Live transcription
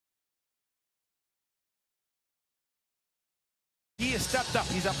He has stepped up.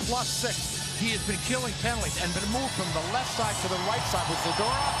 He's a +6. He has been killing penalties and been moved from the left side to the right side with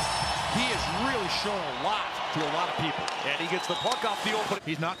Zadorov. He has really shown a lot to a lot of people. And he gets the puck off the open.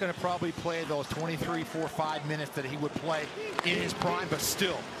 He's not going to probably play those 23, 4, 5 minutes that he would play in his prime, but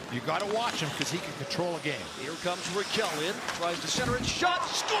still, you got to watch him because he can control a game. Here comes Raquel in, tries to center it, shot,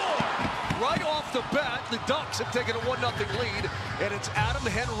 score! Right off the bat, the Ducks have taken a 1-0 lead, and it's Adam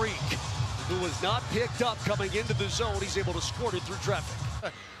Henrique, who was not picked up coming into the zone. He's able to squirt it through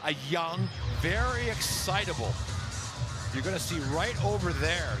traffic. A young, very excitable. You're going to see right over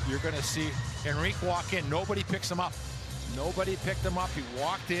there, you're going to see Henrique walk in. Nobody picks him up. Nobody picked him up. He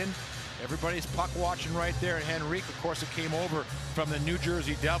walked in. Everybody's puck watching right there. And Henrique, of course, it came over from the New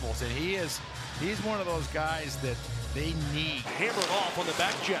Jersey Devils. And he's one of those guys that they need. Hammered off on the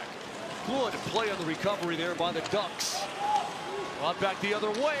back check. Good play on the recovery there by the Ducks. Brought back the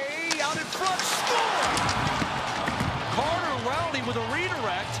other way. Out in front. Score! Carter Rowney with a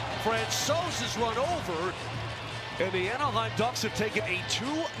redirect. Francouz is run over. And the Anaheim Ducks have taken a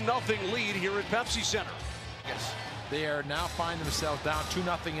 2-0 lead here at Pepsi Center. Yes, they are now finding themselves down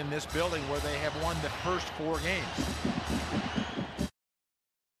 2-0 in this building where they have won the first 4 games.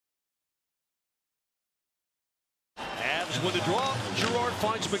 Avs with the draw. Girard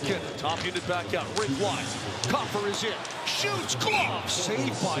finds McKinnon. Top unit back out. Rick wide. Coffer is in. Shoots. Glove.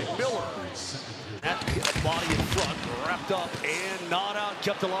 Saved by Miller. At body in front. Wrapped up and not out.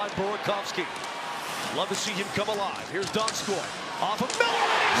 Kept alive. Burakovsky. Love to see him come alive. Here's Donskoy. Off of Miller,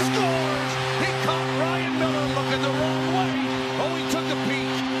 and he scores! He caught Ryan Miller looking the wrong way. Oh, he took a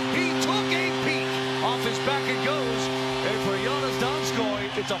peek. He took a peek. Off his back it goes. And for Jonas Donskoy,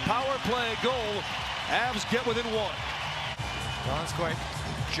 it's a power play goal. Avs get within 1. Donskoy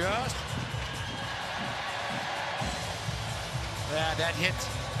just... that hit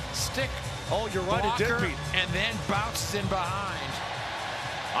stick. Oh, you're right, it did beat. And then bounces in behind.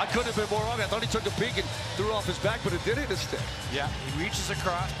 I couldn't have been more wrong. I thought he took a peek and threw off his back, but it did hit his stick. Yeah, he reaches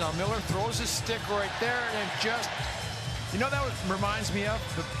across. Now Miller throws his stick right there and just, you know, that reminds me of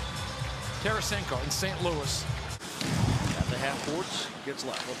the Tarasenko in St. Louis. At the half boards,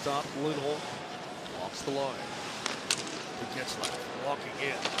 Getzlaf up top, Lindholm walks the line. Getzlaf walking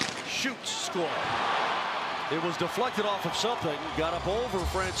in, shoots, score. It was deflected off of something, got up over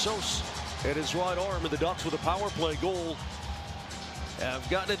Francouz at his right arm, and the Ducks with a power play goal have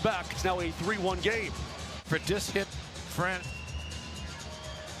gotten it back. It's now a 3-1 game. For just hit did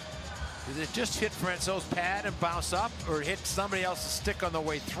it just hit Francouz's pad and bounce up, or hit somebody else's stick on the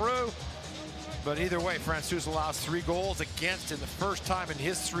way through? But either way, Francouz allows 3 goals against in the first time in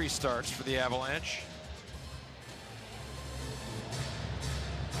his 3 starts for the Avalanche.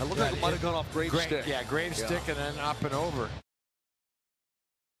 I look like it might have gone off Graves' stick. Yeah, Graves' stick and then up and over.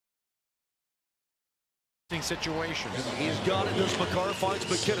 Situation. He's got it. There's McCarr, finds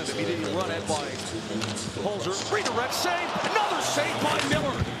McKinnon. Immediately run in by Holzer. Redirect save. Another save by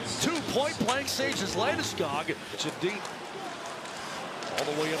Miller. 2 point-blank saves as Landeskog. It's a deep. All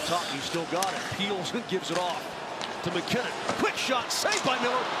the way up top. He's still got it. Peels and gives it off to McKinnon. Quick shot. Saved by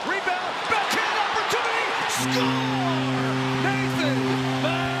Miller. Rebound. Backhand opportunity. Score! Nathan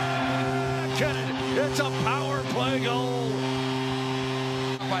McKinnon. It's a power play goal.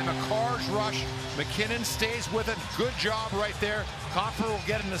 By McCarr's rush. McKinnon stays with it. Good job right there. Coffer will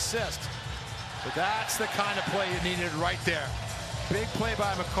get an assist. But that's the kind of play you needed right there. Big play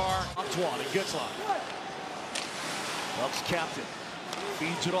by McCarr. Antoine and Getzlaf. Ducks captain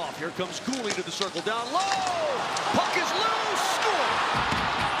feeds it off. Here comes Cooley to the circle down low. Puck is loose. Score.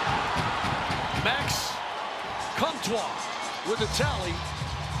 Max Comtois with the tally.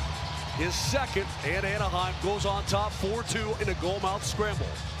 His second, and Anaheim goes on top 4-2 in a goal-mouth scramble.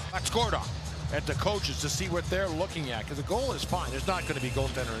 Got scored on at the coaches to see what they're looking at, because the goal is fine. There's not going to be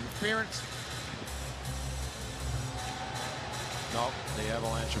goaltender interference. No, the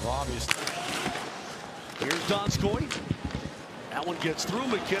Avalanche have obviously. Here's Donskoy. That one gets through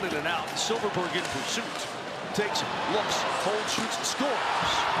McKinnon and out. Silverberg in pursuit. Takes it, looks, holds, shoots, and scores.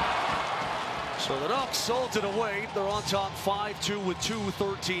 So the Ducks salted away. They're on top 5-2 with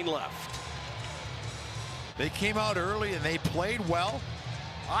 2:13 left. They came out early and they played well.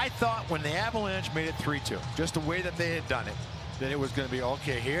 I thought when the Avalanche made it 3-2, just the way that they had done it, that it was going to be,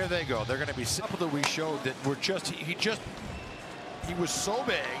 okay, here they go. They're going to be simple. That we showed that we're just, he was so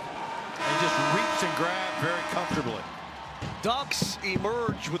big and just reached and grabbed very comfortably. Ducks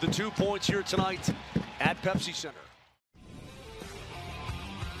emerge with the 2 points here tonight at Pepsi Center.